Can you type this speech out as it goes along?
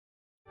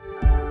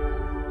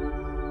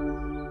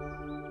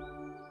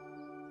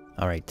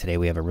Alright, today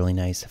we have a really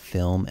nice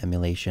film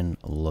emulation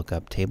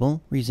lookup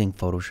table. We're using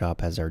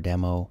Photoshop as our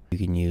demo. You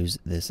can use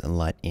this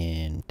LUT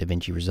in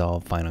DaVinci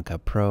Resolve, Final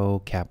Cut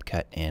Pro,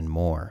 CapCut, and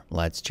more.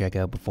 Let's check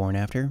out before and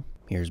after.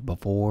 Here's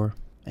before,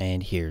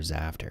 and here's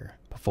after.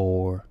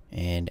 Before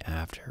and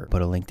after.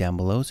 Put a link down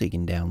below so you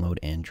can download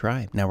and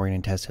try. Now we're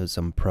going to test out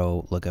some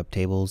pro lookup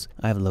tables.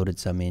 I've loaded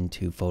some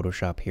into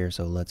Photoshop here,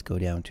 so let's go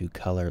down to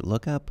color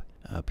lookup.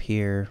 Up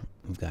here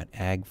we've got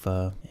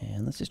Agfa,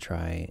 and let's just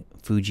try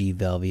Fuji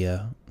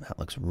Velvia. That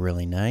looks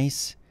really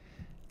nice.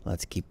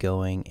 Let's keep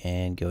going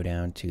and go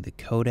down to the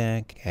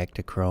Kodak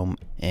Ektachrome,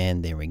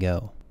 and there we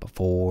go.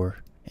 Before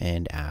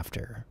and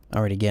after.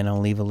 Alright, again, I'll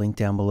leave a link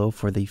down below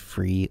for the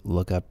free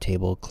lookup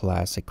table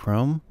Classic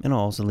Chrome, and I'll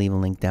also leave a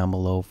link down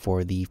below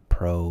for the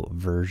Pro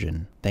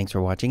version. Thanks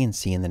for watching, and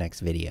see you in the next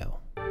video.